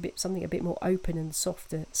whether it's something a bit more open and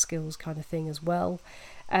softer skills kind of thing as well.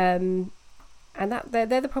 And that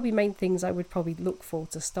they're the probably main things I would probably look for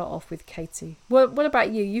to start off with, Katie. What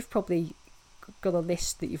about you? You've probably got a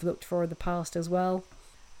list that you've looked for in the past as well.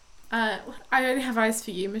 I only have eyes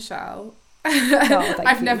for you, Michelle. Oh,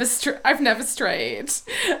 I've never strayed.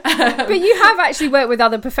 But you have actually worked with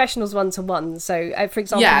other professionals one-to-one. So, for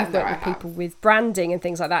example, you've worked with people with branding and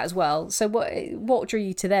things like that as well. So, what drew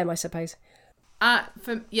you to them, I suppose?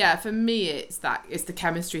 For me, it's the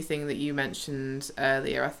chemistry thing that you mentioned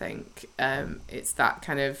earlier. I think it's that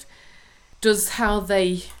kind of, does how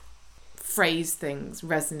they phrase things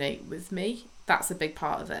resonate with me? That's a big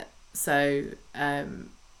part of it. So,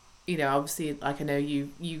 obviously, like, I know you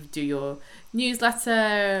do your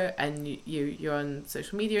newsletter and you're on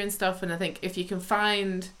social media and stuff, and I think if you can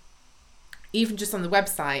find, even just on the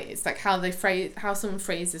website, it's like how someone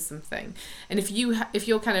phrases something, and if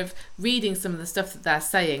you're kind of reading some of the stuff that they're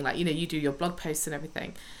saying, like, you do your blog posts and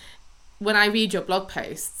everything. When I read your blog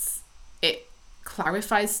posts, it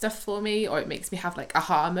clarifies stuff for me, or it makes me have like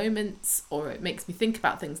aha moments, or it makes me think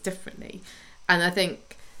about things differently, and I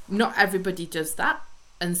think not everybody does that.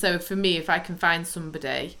 And so for me, if I can find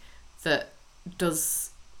somebody that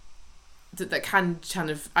does that can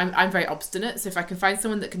kind of, I'm very obstinate, so if I can find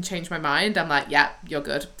someone that can change my mind, I'm like, yeah, you're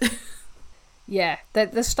good. Yeah,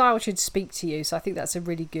 the style should speak to you, so I think that's a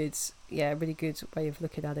really good way of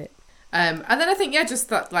looking at it. And then I think, just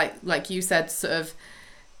that, like you said, sort of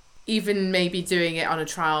even maybe doing it on a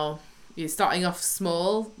trial, you're starting off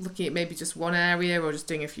small, looking at maybe just one area or just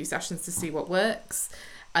doing a few sessions to see what works.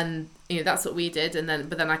 And that's what we did,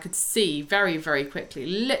 but then I could see very, very quickly,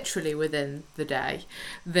 literally within the day,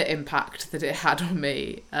 the impact that it had on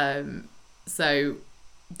me. So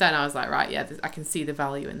then I was like, right, yeah, I can see the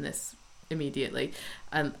value in this immediately,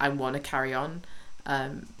 and I want to carry on.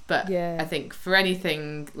 But yeah. I think for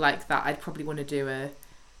anything like that, I'd probably want to do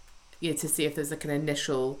to see if there's like an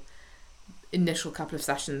initial couple of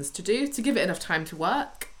sessions to give it enough time to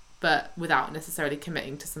work, but without necessarily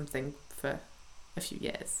committing to something for a few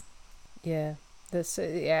years. Yeah, that's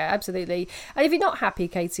absolutely. And if you're not happy,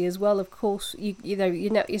 Katie, as well, of course, you're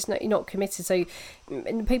not committed. So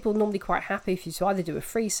people are normally quite happy if you either do a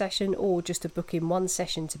free session or just to book in one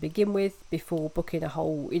session to begin with before booking a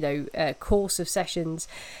whole course of sessions,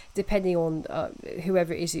 depending on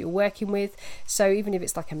whoever it is that you're working with. So even if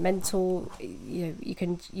it's like a mentor, you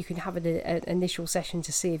can have an initial session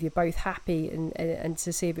to see if you're both happy and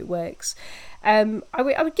to see if it works. I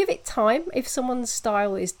would give it time. If someone's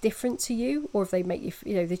style is different to you, or if they make you,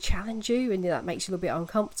 they challenge you and that makes you a little bit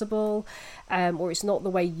uncomfortable, or it's not the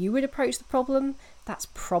way you would approach the problem, that's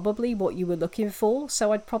probably what you were looking for.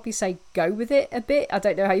 So I'd probably say go with it a bit. I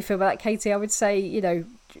don't know how you feel about that, Katie. I would say,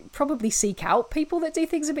 probably seek out people that do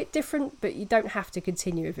things a bit different, but you don't have to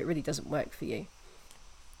continue if it really doesn't work for you.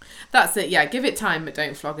 That's it. Yeah, give it time, but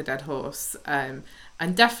don't flog a dead horse. And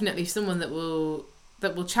definitely someone that will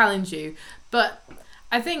challenge you. But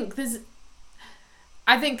I think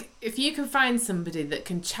if you can find somebody that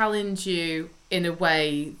can challenge you in a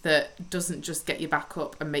way that doesn't just get you back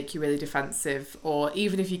up and make you really defensive, or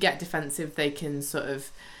even if you get defensive, they can sort of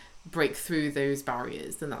break through those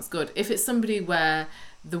barriers, then that's good. If it's somebody where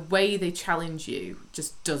the way they challenge you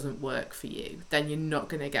just doesn't work for you, then you're not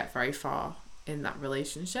going to get very far in that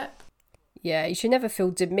relationship. Yeah, you should never feel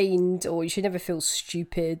demeaned, or you should never feel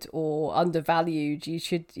stupid or undervalued. You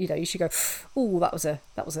should go, oh, that was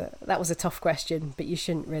a tough question, but you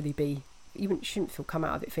shouldn't feel come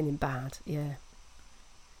out of it feeling bad. Yeah.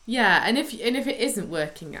 Yeah, and if it isn't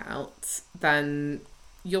working out, then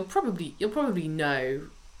you'll probably know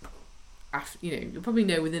you'll probably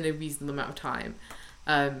know within a reasonable amount of time.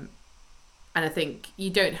 And I think you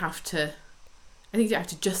don't have to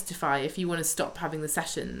justify if you want to stop having the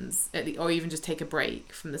sessions, or even just take a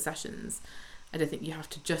break from the sessions. I don't think you have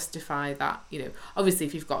to justify that. Obviously,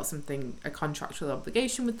 if you've got a contractual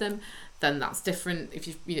obligation with them, then that's different. If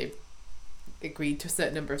you've agreed to a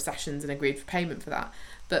certain number of sessions and agreed for payment for that,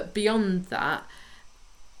 but beyond that,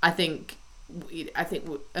 I think,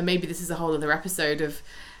 and maybe this is a whole other episode of,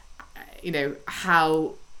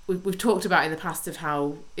 how we've talked about in the past of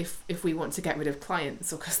how if we want to get rid of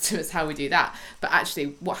clients or customers, how we do that. But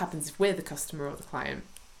actually, what happens if we're the customer or the client?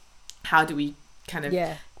 How do we kind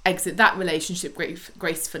of exit that relationship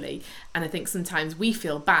gracefully? And I think sometimes we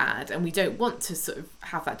feel bad and we don't want to sort of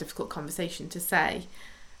have that difficult conversation to say,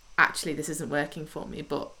 actually, this isn't working for me.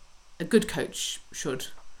 But a good coach should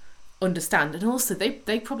understand. And also,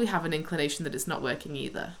 they probably have an inclination that it's not working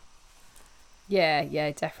either.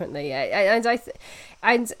 Yeah, definitely. And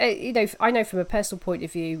I know from a personal point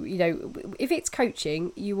of view, if it's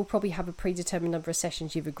coaching, you will probably have a predetermined number of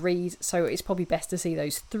sessions you've agreed. So it's probably best to see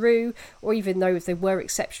those through, or even though if there were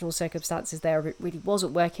exceptional circumstances there, if it really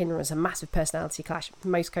wasn't working or was a massive personality clash,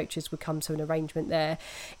 most coaches would come to an arrangement there.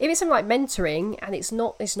 If it's something like mentoring and it's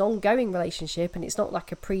an ongoing relationship and it's not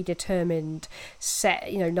like a predetermined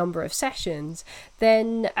set, number of sessions,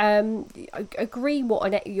 then agree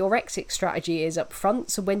what your exit strategy is up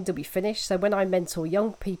front. So when do we finish? So when I mentor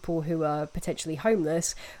young people who are potentially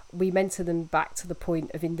homeless, we mentor them back to the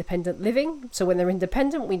point of independent living. So when they're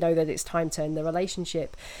independent, we know that it's time to end the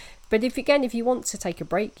relationship. But if you want to take a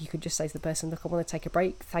break, you could just say to the person, look, I want to take a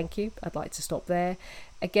break. Thank you. I'd like to stop there.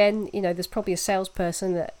 Again, there's probably a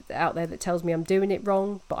salesperson out there that tells me I'm doing it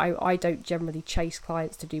wrong, but I don't generally chase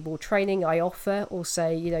clients to do more training. I offer or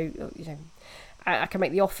say, I can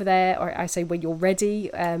make the offer there, or I say when you're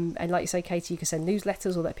ready, and like you say, Katie, you can send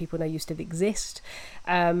newsletters or let people know you still exist,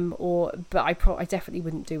 but I definitely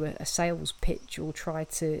wouldn't do a sales pitch or try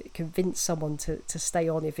to convince someone to stay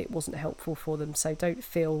on if it wasn't helpful for them. So don't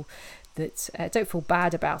feel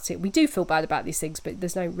bad about it. We do feel bad about these things, but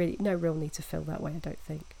there's no real need to feel that way, I don't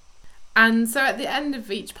think. And so at the end of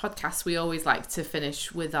each podcast, we always like to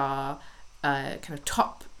finish with our kind of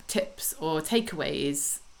top tips or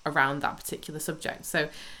takeaways around that particular subject. So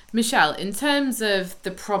Michelle, in terms of the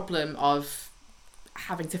problem of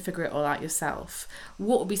having to figure it all out yourself,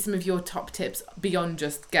 what would be some of your top tips beyond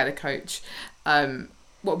just get a coach? What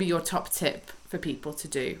would be your top tip for people to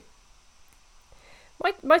do?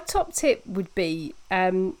 My top tip would be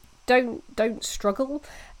don't struggle,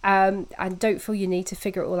 and don't feel you need to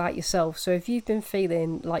figure it all out yourself. So if you've been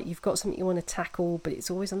feeling like you've got something you want to tackle but it's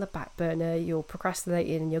always on the back burner, you're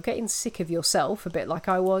procrastinating and you're getting sick of yourself, a bit like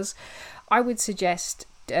I was, I would suggest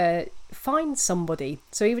find somebody.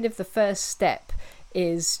 So even if the first step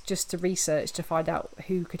is just to research to find out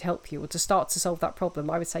who could help you or to start to solve that problem,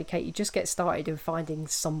 I would say, Kate, you just get started in finding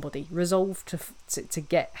somebody. Resolve to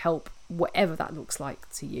get help, whatever that looks like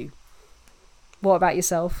to you. What about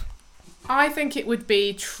yourself? I think it would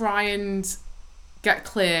be try and get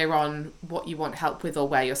clear on what you want help with or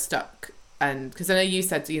where you're stuck. And because I know you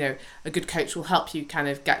said, a good coach will help you kind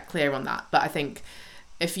of get clear on that. But I think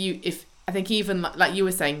even like you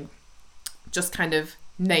were saying, just kind of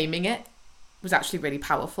naming it was actually really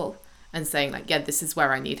powerful, and saying like, yeah, this is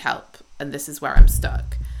where I need help and this is where I'm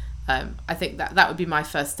stuck. I think that would be my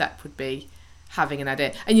first step, would be having an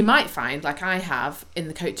idea. And you might find, like I have in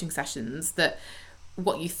the coaching sessions, that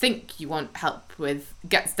what you think you want help with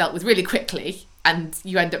gets dealt with really quickly and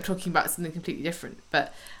you end up talking about something completely different.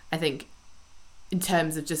 But I think in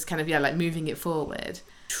terms of just kind of, like moving it forward,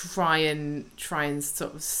 try and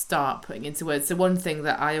sort of start putting into words. So one thing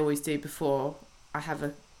that I always do before I have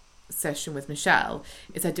a session with Michelle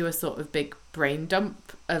is I do a sort of big brain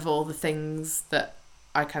dump of all the things that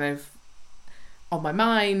I kind of on my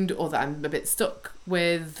mind or that I'm a bit stuck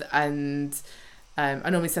with, and I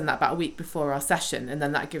normally send that about a week before our session, and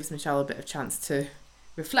then that gives Michelle a bit of chance to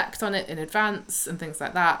reflect on it in advance and things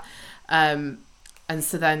like that, and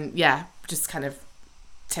so then just kind of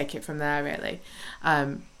take it from there, really.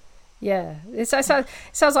 Yeah, it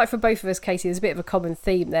sounds like for both of us, Katie, there's a bit of a common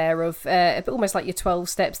theme there of almost like your 12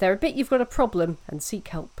 steps there. A bit you've got a problem and seek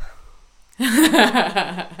help.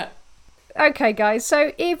 Okay, guys,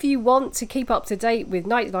 so if you want to keep up to date with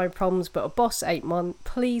 99 Problems But a Boss Ain't One,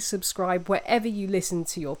 please subscribe wherever you listen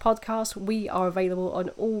to your podcast. We are available on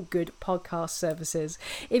all good podcast services.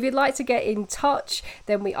 If you'd like to get in touch,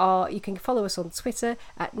 then you can follow us on Twitter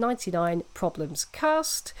at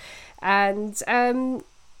 99problemscast. And I'm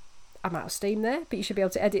out of steam there, but you should be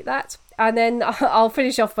able to edit that. And then I'll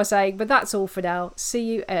finish off by saying, but that's all for now. See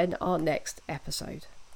you in our next episode.